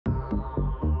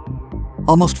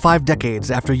Almost 5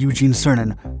 decades after Eugene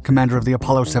Cernan, commander of the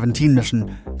Apollo 17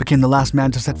 mission, became the last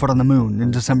man to set foot on the moon in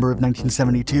December of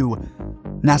 1972,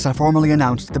 NASA formally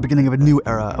announced the beginning of a new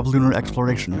era of lunar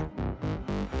exploration.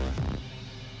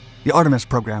 The Artemis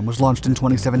program was launched in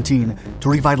 2017 to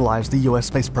revitalize the U.S.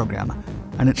 space program,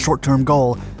 and its short-term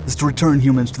goal is to return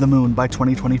humans to the moon by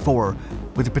 2024,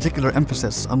 with a particular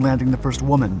emphasis on landing the first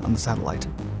woman on the satellite.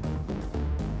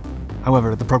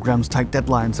 However, the program's tight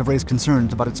deadlines have raised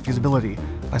concerns about its feasibility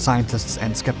by scientists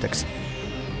and skeptics.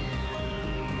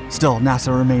 Still,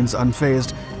 NASA remains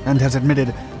unfazed and has admitted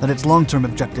that its long-term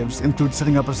objectives include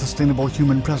setting up a sustainable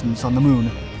human presence on the moon,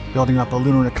 building up a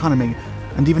lunar economy,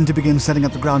 and even to begin setting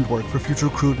up the groundwork for future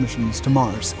crewed missions to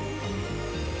Mars.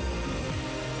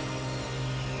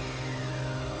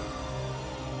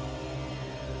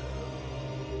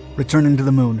 Returning to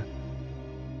the moon.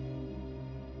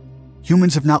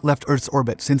 Humans have not left Earth's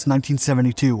orbit since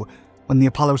 1972, when the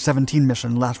Apollo 17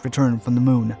 mission last returned from the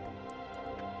moon.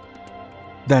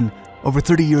 Then, over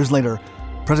 30 years later,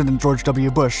 President George W.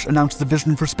 Bush announced the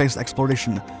Vision for Space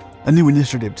Exploration, a new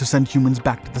initiative to send humans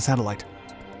back to the satellite.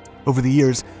 Over the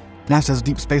years, NASA's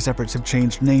deep space efforts have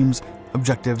changed names,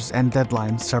 objectives, and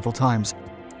deadlines several times.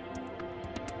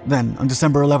 Then, on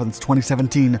December 11,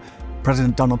 2017,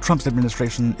 President Donald Trump's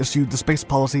administration issued the Space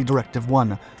Policy Directive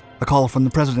 1, a call from the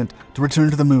president to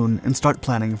return to the moon and start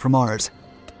planning for Mars.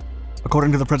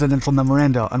 According to the presidential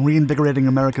memoranda on reinvigorating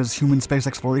America's human space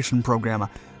exploration program,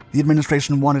 the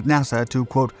administration wanted NASA to,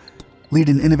 quote, lead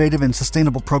an innovative and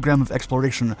sustainable program of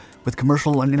exploration with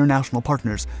commercial and international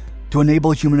partners to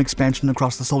enable human expansion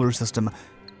across the solar system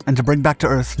and to bring back to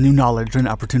Earth new knowledge and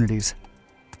opportunities.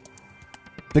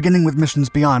 Beginning with missions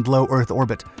beyond low Earth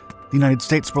orbit, the United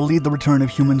States will lead the return of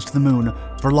humans to the moon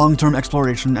for long-term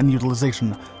exploration and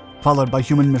utilization, followed by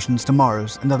human missions to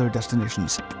Mars and other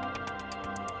destinations.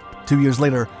 2 years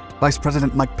later, Vice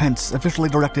President Mike Pence officially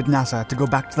directed NASA to go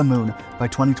back to the moon by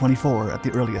 2024 at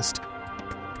the earliest.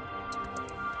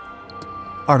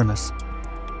 Artemis.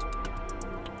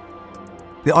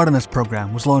 The Artemis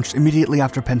program was launched immediately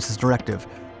after Pence's directive,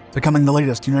 becoming the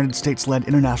latest United States-led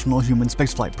international human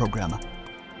spaceflight program.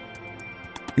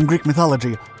 In Greek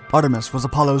mythology, Artemis was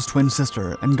Apollo's twin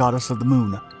sister and goddess of the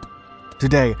moon.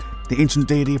 Today, the ancient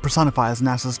deity personifies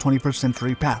NASA's 21st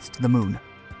century path to the moon.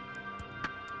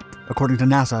 According to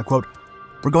NASA, quote,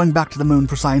 we're going back to the moon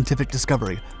for scientific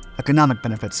discovery, economic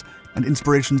benefits, and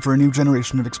inspiration for a new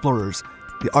generation of explorers,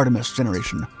 the Artemis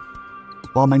generation.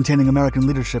 While maintaining American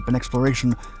leadership in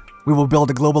exploration, we will build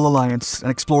a global alliance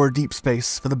and explore deep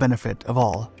space for the benefit of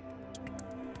all.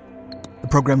 The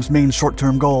program's main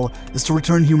short-term goal is to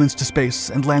return humans to space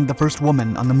and land the first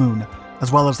woman on the moon,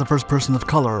 as well as the first person of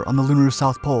color on the lunar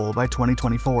South Pole by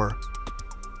 2024.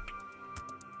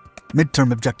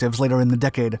 Midterm objectives later in the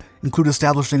decade include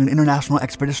establishing an international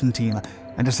expedition team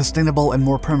and a sustainable and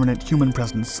more permanent human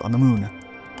presence on the moon.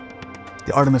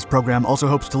 The Artemis program also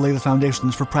hopes to lay the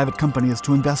foundations for private companies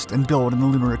to invest and build in the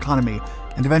lunar economy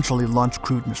and eventually launch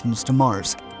crewed missions to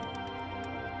Mars.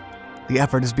 The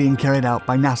effort is being carried out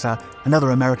by NASA and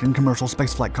other American commercial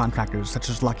spaceflight contractors such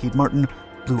as Lockheed Martin,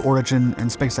 Blue Origin, and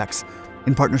SpaceX,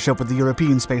 in partnership with the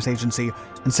European Space Agency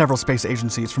and several space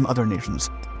agencies from other nations.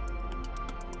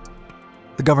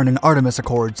 The governing Artemis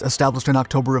Accords, established in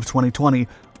October of 2020,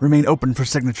 remain open for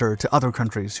signature to other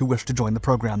countries who wish to join the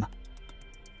program.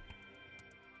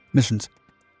 Missions.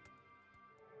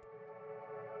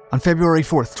 On February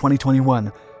 4,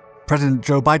 2021, President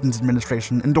Joe Biden's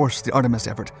administration endorsed the Artemis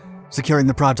effort, securing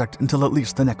the project until at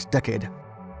least the next decade.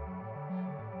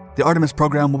 The Artemis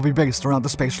program will be based around the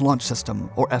Space Launch System,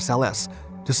 or SLS,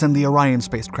 to send the Orion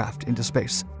spacecraft into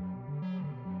space.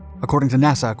 According to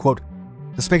NASA, quote,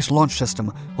 the Space Launch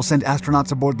System will send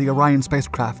astronauts aboard the Orion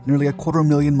spacecraft nearly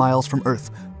 250,000 miles from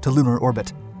Earth to lunar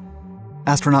orbit.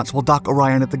 Astronauts will dock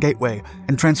Orion at the gateway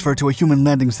and transfer to a human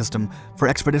landing system for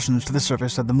expeditions to the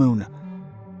surface of the moon.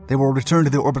 They will return to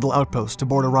the orbital outpost to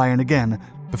board Orion again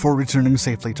before returning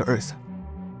safely to Earth.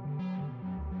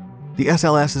 The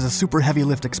SLS is a super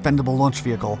heavy-lift expendable launch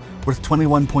vehicle worth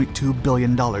 $21.2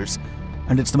 billion,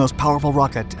 and it's the most powerful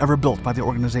rocket ever built by the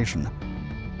organization.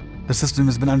 The system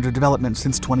has been under development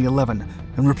since 2011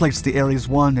 and replaced the Ares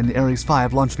 1 and Ares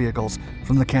 5 launch vehicles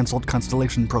from the canceled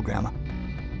Constellation program.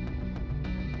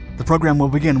 The program will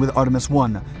begin with Artemis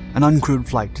 1, an uncrewed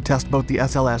flight to test both the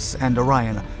SLS and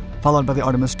Orion, followed by the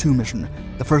Artemis 2 mission,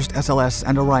 the first SLS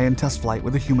and Orion test flight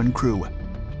with a human crew.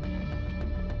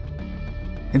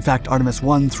 In fact, Artemis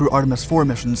 1 through Artemis 4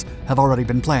 missions have already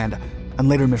been planned, and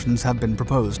later missions have been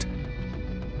proposed.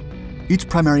 Each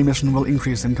primary mission will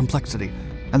increase in complexity,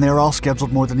 and they are all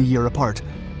scheduled more than a year apart,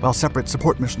 while separate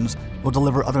support missions will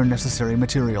deliver other necessary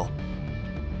material.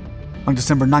 On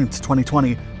December 9,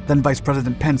 2020, then Vice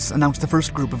President Pence announced the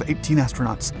first group of 18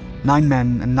 astronauts, 9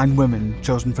 men and 9 women,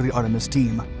 chosen for the Artemis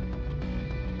team.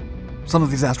 Some of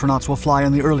these astronauts will fly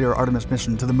on the earlier Artemis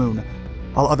mission to the moon,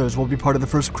 while others will be part of the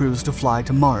first crews to fly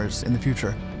to Mars in the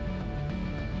future.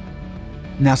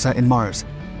 NASA in Mars.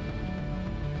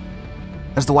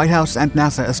 As the White House and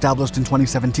NASA established in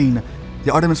 2017,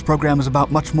 the Artemis program is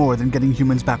about much more than getting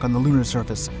humans back on the lunar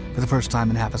surface for the first time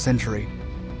in half a century.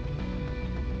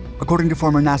 According to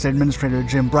former NASA Administrator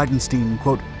Jim Bridenstine,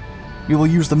 quote, "We will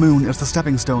use the moon as the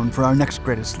stepping stone for our next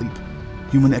greatest leap,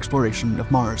 human exploration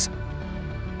of Mars."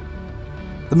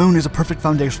 The moon is a perfect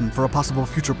foundation for a possible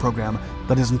future program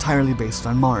that is entirely based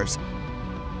on Mars.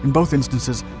 In both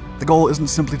instances, the goal isn't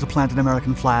simply to plant an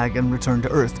American flag and return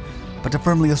to Earth, but to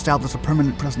firmly establish a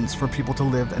permanent presence for people to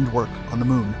live and work on the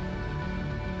moon.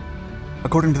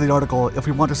 According to the article, if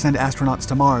we want to send astronauts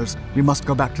to Mars, we must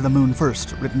go back to the moon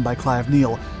first, written by Clive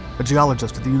Neal, a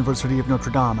geologist at the University of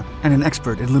Notre Dame and an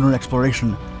expert in lunar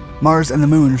exploration. Mars and the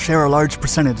moon share a large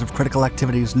percentage of critical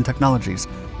activities and technologies,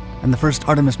 and the first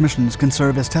Artemis missions can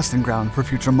serve as testing ground for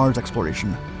future Mars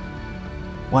exploration.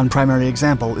 One primary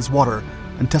example is water,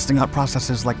 and testing out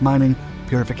processes like mining,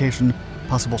 purification,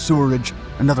 possible sewerage,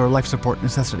 and other life support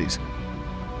necessities.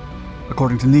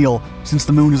 According to Neal, since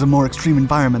the moon is a more extreme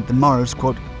environment than Mars,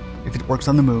 quote, "If it works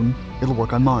on the moon, it'll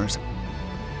work on Mars."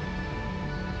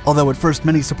 Although at first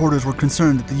many supporters were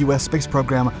concerned that the US space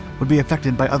program would be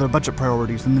affected by other budget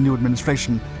priorities in the new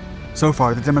administration, so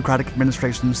far the Democratic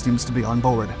administration seems to be on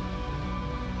board.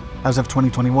 As of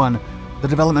 2021, the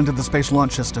development of the Space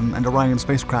Launch System and Orion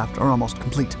spacecraft are almost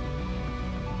complete.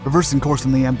 Reversing course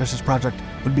in the ambitious project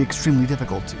would be extremely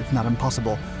difficult, if not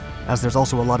impossible, as there's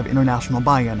also a lot of international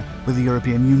buy-in with the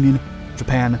European Union,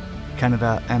 Japan,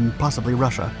 Canada, and possibly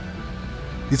Russia.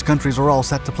 These countries are all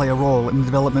set to play a role in the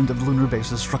development of lunar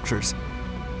bases structures.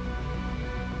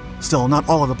 Still, not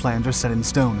all of the plans are set in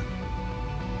stone.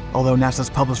 Although NASA's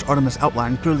published Artemis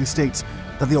outline clearly states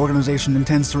that the organization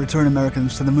intends to return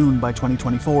Americans to the moon by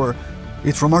 2024,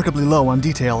 it's remarkably low on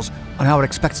details on how it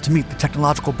expects to meet the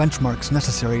technological benchmarks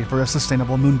necessary for a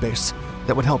sustainable moon base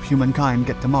that would help humankind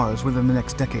get to Mars within the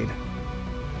next decade.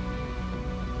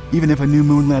 Even if a new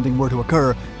moon landing were to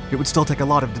occur, it would still take a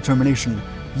lot of determination,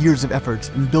 years of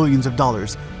effort, and billions of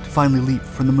dollars to finally leap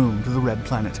from the moon to the red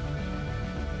planet.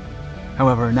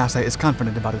 However, NASA is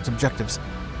confident about its objectives.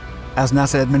 As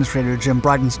NASA Administrator Jim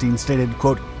Bridenstine stated,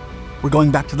 quote, "We're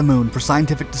going back to the moon for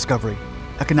scientific discovery,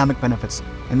 economic benefits,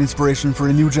 and inspiration for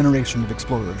a new generation of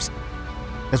explorers.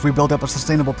 As we build up a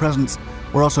sustainable presence,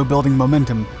 we're also building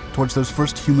momentum towards those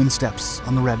first human steps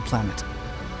on the red planet."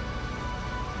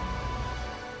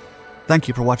 Thank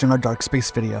you for watching our Dark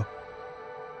Space video.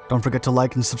 Don't forget to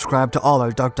like and subscribe to all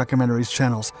our Dark Documentaries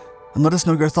channels, and let us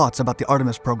know your thoughts about the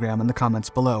Artemis program in the comments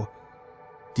below.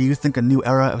 Do you think a new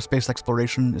era of space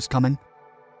exploration is coming?